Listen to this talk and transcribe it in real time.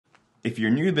If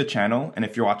you're new to the channel, and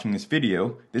if you're watching this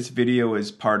video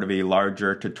is part of a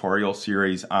larger tutorial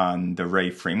series on the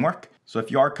Ray framework. So if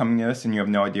you are coming to this and you have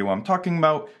no idea what I'm talking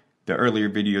about, the earlier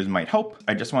videos might help.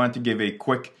 I just wanted to give a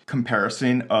quick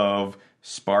comparison of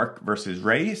Spark versus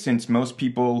Ray, since most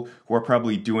people who are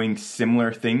probably doing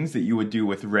similar things that you would do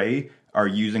with Ray are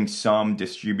using some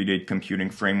distributed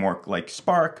computing framework like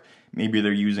Spark. Maybe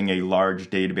they're using a large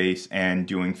database and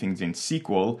doing things in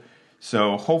SQL.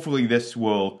 So hopefully this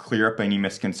will clear up any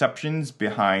misconceptions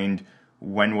behind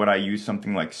when would I use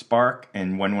something like Spark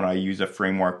and when would I use a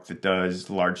framework that does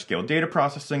large-scale data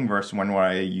processing versus when would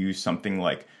I use something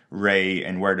like Ray,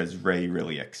 and where does Ray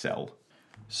really excel.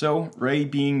 So Ray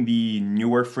being the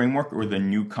newer framework or the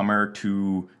newcomer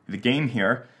to the game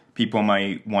here, people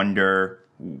might wonder,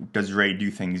 does Ray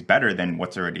do things better than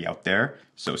what's already out there?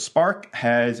 So Spark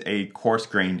has a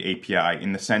coarse-grained API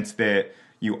in the sense that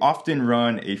you often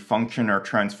run a function or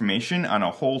transformation on a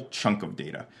whole chunk of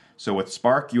data. So with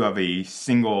Spark, you have a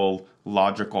single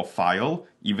logical file,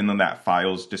 even though that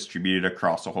file is distributed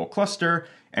across a whole cluster,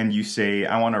 and you say,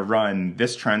 I want to run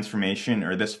this transformation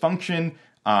or this function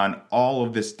on all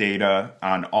of this data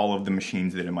on all of the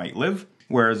machines that it might live.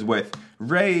 Whereas with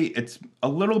Ray, it's a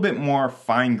little bit more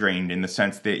fine-grained in the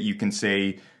sense that you can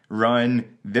say,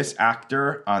 run this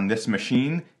actor on this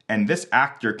machine, and this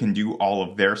actor can do all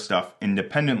of their stuff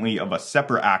independently of a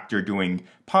separate actor doing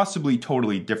possibly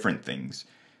totally different things.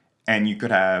 And you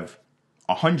could have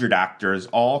 100 actors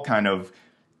all kind of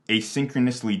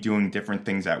asynchronously doing different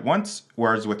things at once.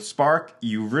 Whereas with Spark,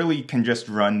 you really can just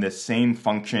run the same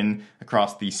function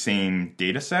across the same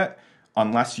data set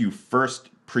unless you first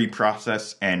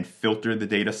pre-process and filter the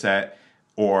data set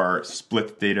or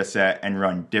split the data set and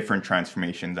run different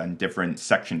transformations on different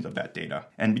sections of that data.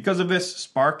 And because of this,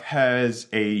 Spark has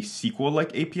a SQL-like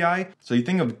API. So you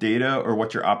think of data or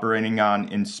what you're operating on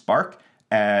in Spark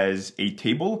as a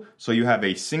table. So you have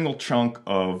a single chunk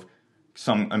of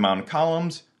some amount of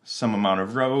columns, some amount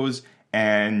of rows,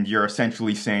 and you're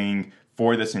essentially saying,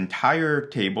 for this entire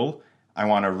table, I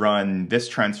want to run this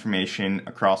transformation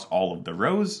across all of the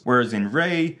rows. Whereas in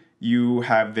Ray, you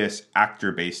have this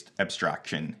actor-based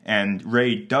abstraction. And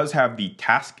Ray does have the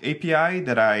task API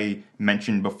that I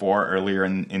mentioned before earlier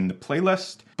in the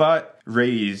playlist, but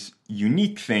Ray's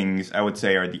unique things, I would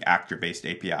say, are the actor-based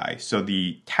API. So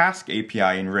the task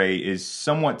API in Ray is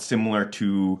somewhat similar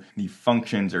to the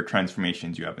functions or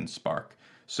transformations you have in Spark.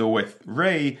 So with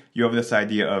Ray, you have this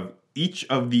idea of each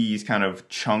of these kind of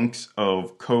chunks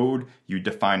of code, you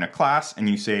define a class and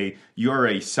you say you're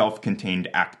a self-contained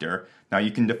actor. Now you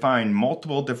can define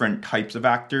multiple different types of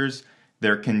actors.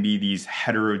 There can be these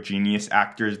heterogeneous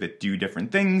actors that do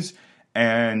different things.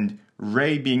 And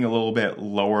Ray being a little bit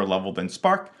lower level than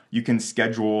Spark, you can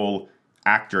schedule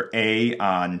actor A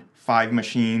on 5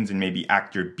 machines and maybe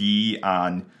actor B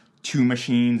on 2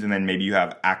 machines. And then maybe you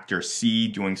have actor C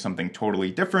doing something totally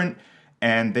different.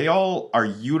 And they all are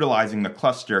utilizing the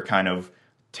cluster kind of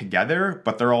together,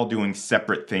 but they're all doing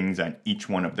separate things on each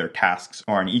one of their tasks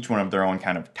or on each one of their own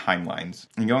kind of timelines.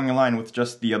 And going in line with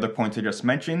just the other points I just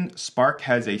mentioned, Spark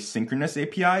has a synchronous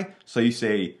API. So you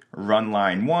say run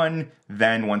line 1,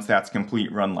 then once that's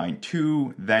complete, run line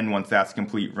 2, then once that's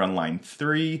complete, run line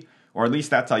 3, or at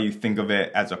least that's how you think of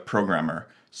it as a programmer.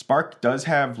 Spark does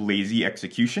have lazy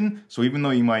execution, so even though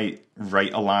you might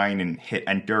write a line and hit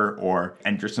enter or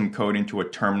enter some code into a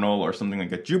terminal or something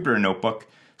like a Jupyter notebook,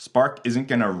 Spark isn't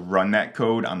going to run that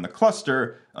code on the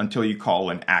cluster until you call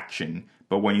an action.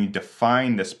 But when you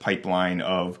define this pipeline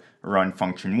of run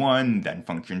function 1, then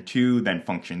function 2, then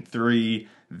function 3,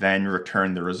 then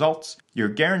return the results, you're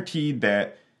guaranteed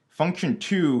that function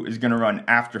 2 is going to run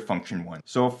after function 1.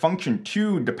 So if function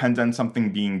 2 depends on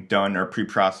something being done or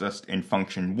pre-processed in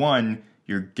function 1,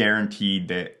 you're guaranteed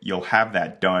that you'll have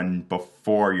that done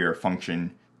before your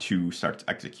function 2 starts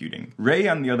executing. Ray,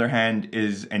 on the other hand,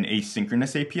 is an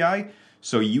asynchronous API.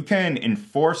 So you can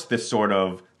enforce this sort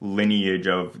of lineage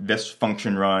of this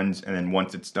function runs, and then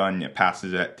once it's done, it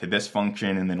passes it to this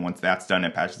function, and then once that's done,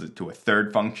 it passes it to a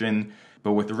third function.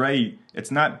 But with Ray,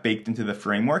 it's not baked into the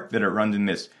framework that it runs in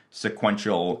this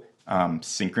sequential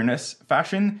synchronous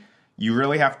fashion. You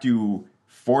really have to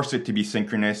force it to be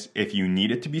synchronous if you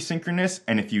need it to be synchronous,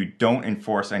 and if you don't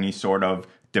enforce any sort of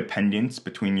dependence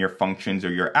between your functions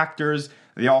or your actors,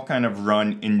 they all kind of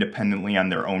run independently on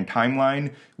their own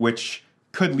timeline, which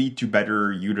could lead to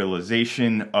better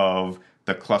utilization of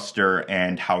the cluster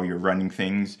and how you're running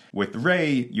things. With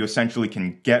Ray, you essentially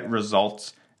can get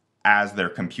results as they're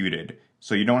computed.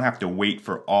 So you don't have to wait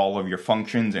for all of your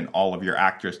functions and all of your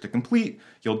actors to complete.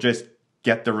 You'll just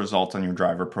get the results on your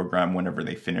driver program whenever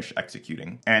they finish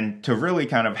executing. And to really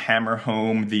kind of hammer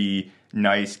home the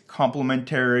nice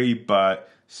complementary but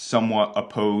somewhat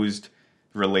opposed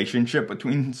relationship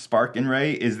between Spark and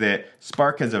Ray is that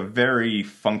Spark has a very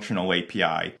functional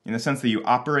API in the sense that you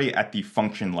operate at the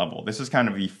function level. This is kind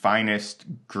of the finest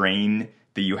grain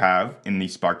that you have in the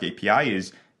Spark API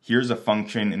is here's a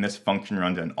function and this function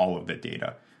runs on all of the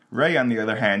data. Ray, on the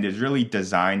other hand, is really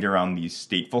designed around these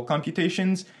stateful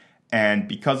computations, and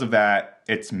because of that,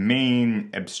 its main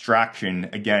abstraction,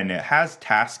 again, it has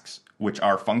tasks which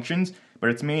are functions, but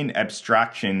its main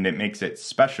abstraction that makes it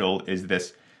special is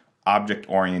this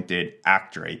object-oriented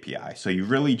actor API. So you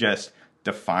really just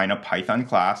define a Python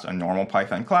class, a normal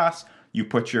Python class, you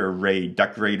put your Ray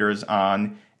decorators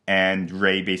on, and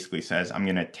Ray basically says, I'm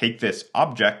going to take this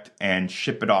object and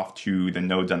ship it off to the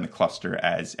nodes on the cluster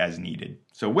as needed.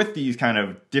 So with these kind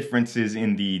of differences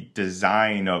in the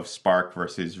design of Spark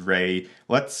versus Ray,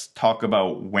 let's talk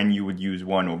about when you would use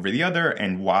one over the other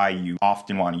and why you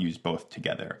often want to use both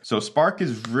together. So Spark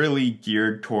is really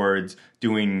geared towards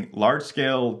doing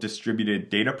large-scale distributed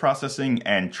data processing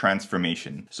and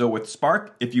transformation. So with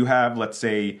Spark, if you have, let's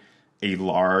say, a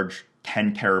large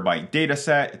 10 terabyte data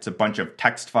set, it's a bunch of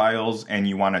text files, and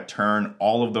you want to turn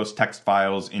all of those text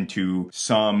files into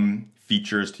some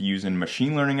features to use in a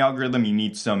machine learning algorithm, you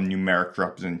need some numeric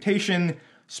representation.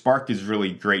 Spark is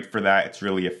really great for that. It's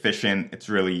really efficient. It's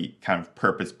really kind of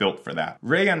purpose-built for that.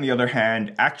 Ray, on the other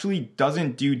hand, actually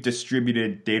doesn't do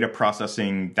distributed data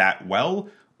processing that well,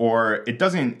 or it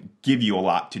doesn't give you a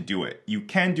lot to do it. You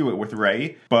can do it with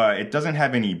Ray, but it doesn't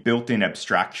have any built-in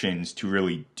abstractions to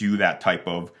really do that type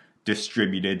of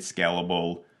distributed,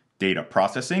 scalable data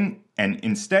processing. And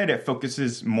instead, it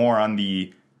focuses more on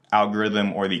the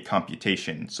algorithm or the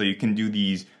computation. So you can do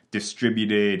these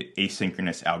distributed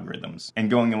asynchronous algorithms.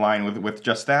 And going in line with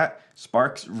just that,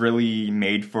 Spark's really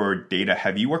made for data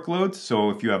heavy workloads. So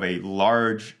if you have a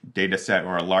large data set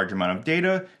or a large amount of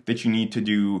data that you need to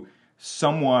do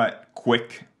somewhat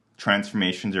quick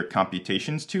transformations or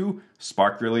computations to,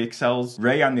 Spark really excels.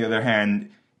 Ray, on the other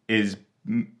hand, is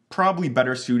probably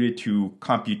better suited to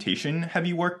computation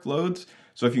heavy workloads.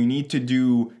 So if you need to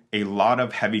do a lot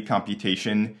of heavy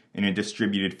computation in a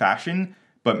distributed fashion,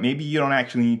 but maybe you don't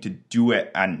actually need to do it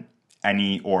on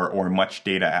any or much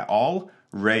data at all,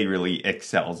 Ray really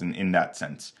excels in that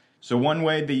sense. So one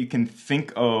way that you can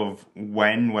think of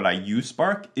when would I use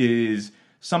Spark is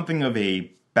something of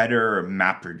a better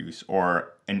MapReduce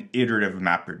or an iterative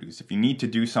MapReduce. If you need to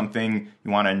do something,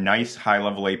 you want a nice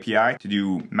high-level API to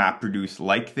do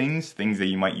MapReduce-like things that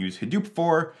you might use Hadoop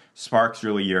for, Spark's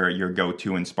really your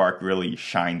go-to, and Spark really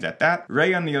shines at that.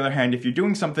 Ray, on the other hand, if you're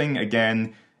doing something,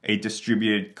 again, a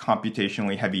distributed,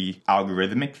 computationally heavy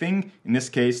algorithmic thing, in this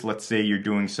case, let's say you're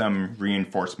doing some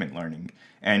reinforcement learning.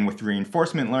 And with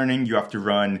reinforcement learning, you have to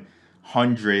run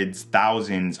hundreds,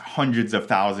 thousands, hundreds of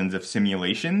thousands of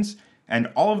simulations. And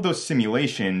all of those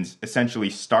simulations essentially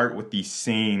start with the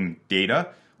same data,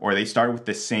 or they start with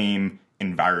the same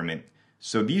environment.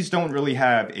 So these don't really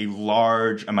have a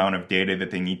large amount of data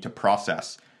that they need to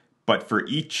process. But for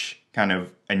each kind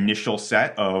of initial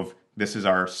set of this is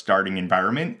our starting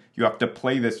environment, you have to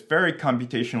play this very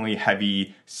computationally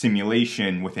heavy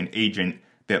simulation with an agent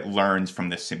that learns from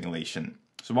this simulation.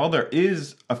 So while there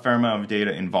is a fair amount of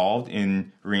data involved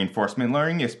in reinforcement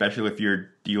learning, especially if you're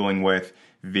dealing with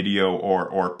video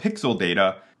or pixel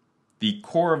data, the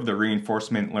core of the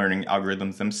reinforcement learning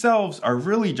algorithms themselves are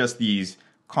really just these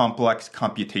complex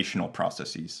computational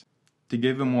processes. To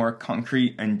give a more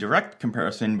concrete and direct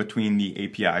comparison between the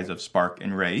APIs of Spark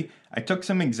and Ray, I took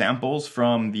some examples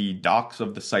from the docs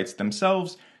of the sites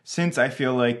themselves, since I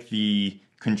feel like the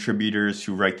contributors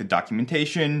who write the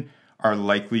documentation are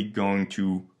likely going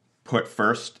to put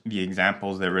first the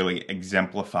examples that really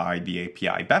exemplify the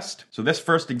API best. So this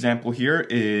first example here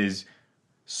is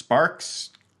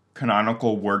Spark's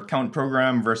canonical word count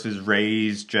program versus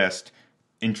Ray's just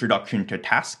introduction to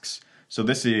tasks. So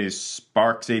this is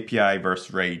Spark's API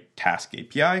versus Ray task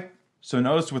API. So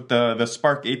notice with the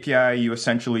Spark API, you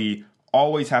essentially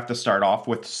always have to start off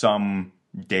with some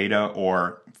data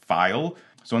or file.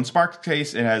 So in Spark's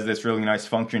case, it has this really nice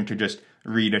function to just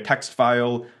read a text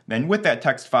file. Then with that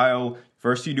text file,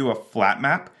 first you do a flat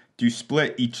map to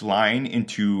split each line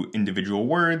into individual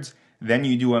words. Then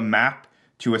you do a map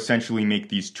to essentially make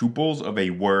these tuples of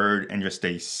a word and just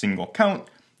a single count.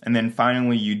 And then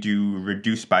finally you do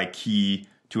reduce by key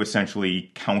to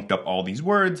essentially count up all these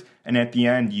words. And at the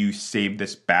end, you save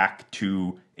this back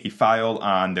to a file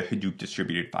on the Hadoop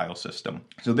distributed file system.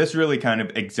 So this really kind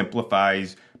of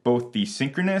exemplifies both the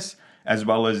synchronous as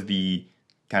well as the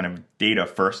kind of data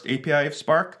first API of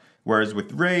Spark. Whereas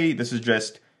with Ray, this is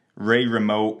just Ray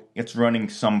remote. It's running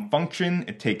some function.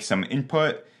 It takes some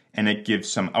input. and it gives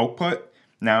some output.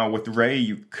 Now with Ray,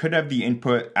 you could have the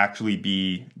input actually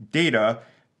be data,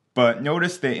 but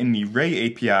notice that in the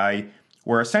Ray API,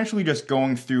 we're essentially just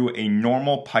going through a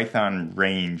normal Python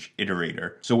range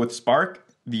iterator. So with Spark,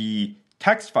 the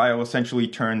text file essentially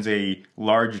turns a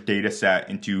large data set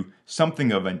into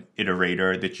something of an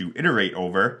iterator that you iterate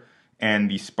over.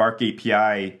 And the Spark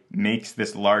API makes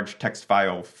this large text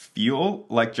file feel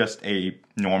like just a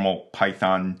normal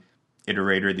Python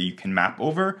iterator that you can map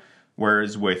over.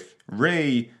 Whereas with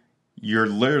Ray, you're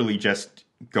literally just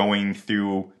going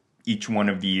through each one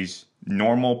of these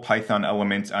normal Python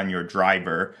elements on your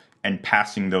driver and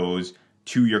passing those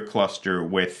to your cluster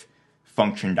with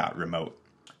function.remote.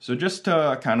 So just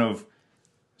to kind of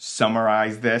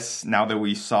summarize this, now that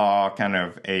we saw kind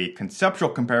of a conceptual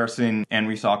comparison and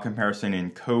we saw a comparison in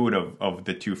code of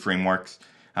the two frameworks,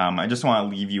 I just want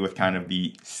to leave you with kind of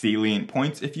the salient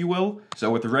points, if you will. So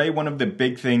with Ray, one of the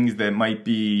big things that might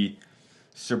be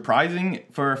surprising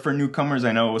for newcomers,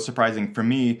 I know it was surprising for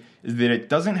me, is that it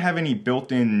doesn't have any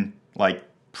built-in like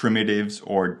primitives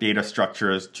or data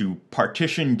structures to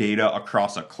partition data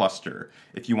across a cluster.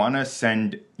 If you want to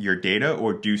send your data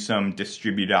or do some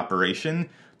distributed operation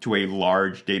to a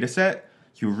large data set,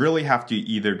 you really have to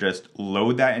either just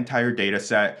load that entire data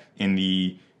set in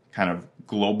the kind of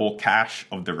global cache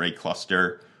of the Ray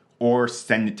cluster, or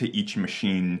send it to each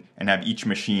machine and have each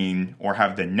machine or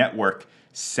have the network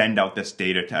send out this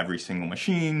data to every single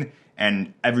machine,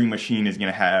 and every machine is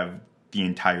going to have the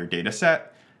entire data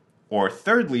set. Or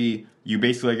thirdly, you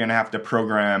basically are going to have to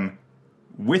program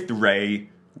with Ray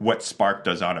what Spark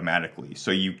does automatically.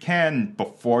 So you can,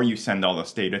 before you send all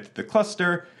this data to the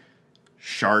cluster,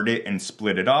 shard it and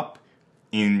split it up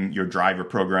in your driver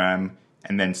program,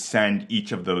 and then send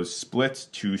each of those splits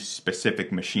to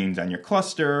specific machines on your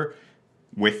cluster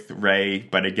with Ray.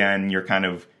 But again, you're kind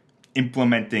of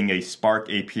implementing a Spark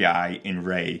API in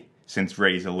Ray, since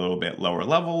Ray is a little bit lower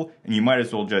level, and you might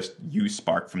as well just use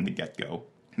Spark from the get-go.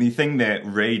 The thing that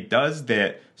Ray does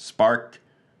that Spark,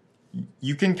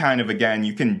 you can kind of, again,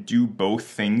 you can do both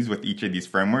things with each of these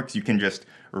frameworks. You can just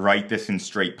write this in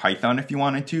straight Python if you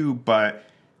wanted to, but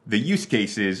the use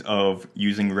cases of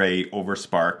using Ray over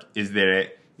Spark is that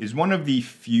it is one of the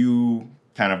few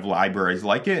kind of libraries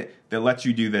like it that lets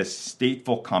you do this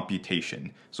stateful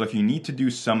computation. So if you need to do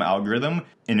some algorithm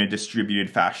in a distributed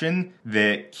fashion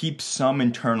that keeps some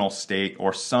internal state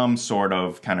or some sort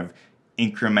of kind of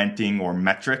incrementing or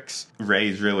metrics, Ray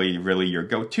is really, really your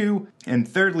go-to. And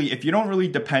thirdly, if you don't really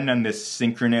depend on this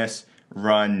synchronous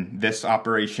run this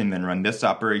operation, then run this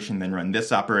operation, then run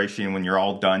this operation, when you're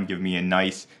all done, give me a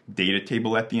nice data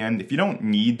table at the end. If you don't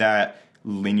need that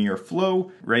linear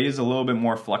flow, Ray is a little bit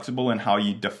more flexible in how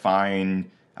you define,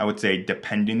 I would say,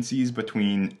 dependencies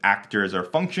between actors or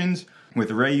functions. With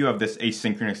Ray, you have this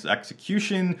asynchronous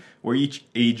execution where each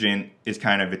agent is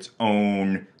kind of its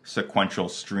own sequential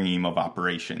stream of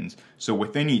operations. So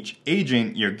within each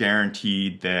agent, you're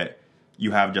guaranteed that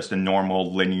you have just a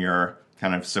normal linear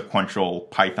kind of sequential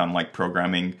Python-like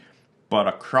programming. But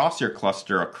across your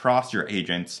cluster, across your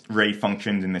agents, Ray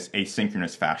functions in this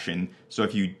asynchronous fashion. So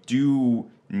if you do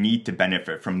need to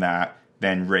benefit from that,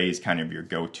 then Ray is kind of your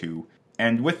go-to.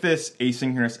 And with this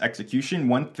asynchronous execution,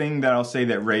 one thing that I'll say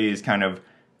that Ray is kind of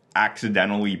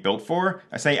accidentally built for,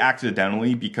 I say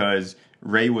accidentally because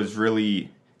Ray was really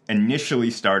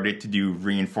initially started to do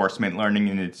reinforcement learning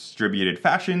in a distributed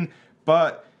fashion,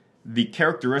 but the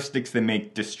characteristics that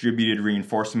make distributed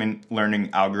reinforcement learning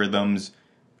algorithms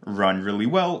run really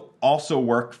well also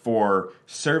work for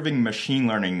serving machine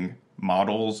learning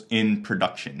models in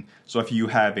production. So if you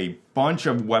have a bunch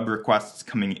of web requests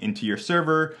coming into your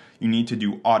server, you need to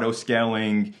do auto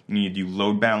scaling, you need to do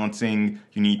load balancing,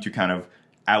 you need to kind of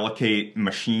allocate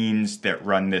machines that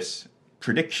run this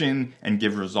prediction and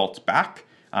give results back.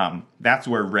 That's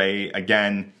where Ray,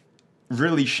 again,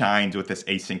 really shines with this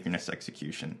asynchronous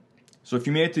execution. So if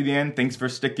you made it to the end, thanks for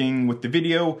sticking with the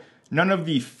video. None of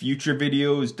the future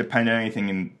videos depend on anything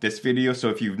in this video, so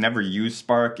if you've never used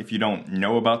Spark, if you don't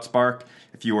know about Spark,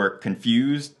 if you are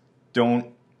confused, don't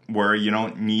worry, you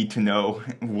don't need to know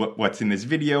what's in this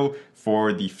video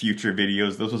for the future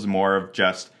videos. This was more of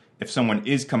just if someone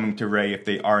is coming to Ray, if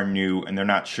they are new and they're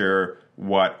not sure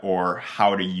what or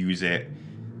how to use it,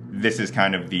 this is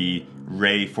kind of the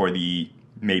Ray for the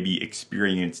maybe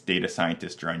experienced data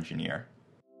scientist or engineer.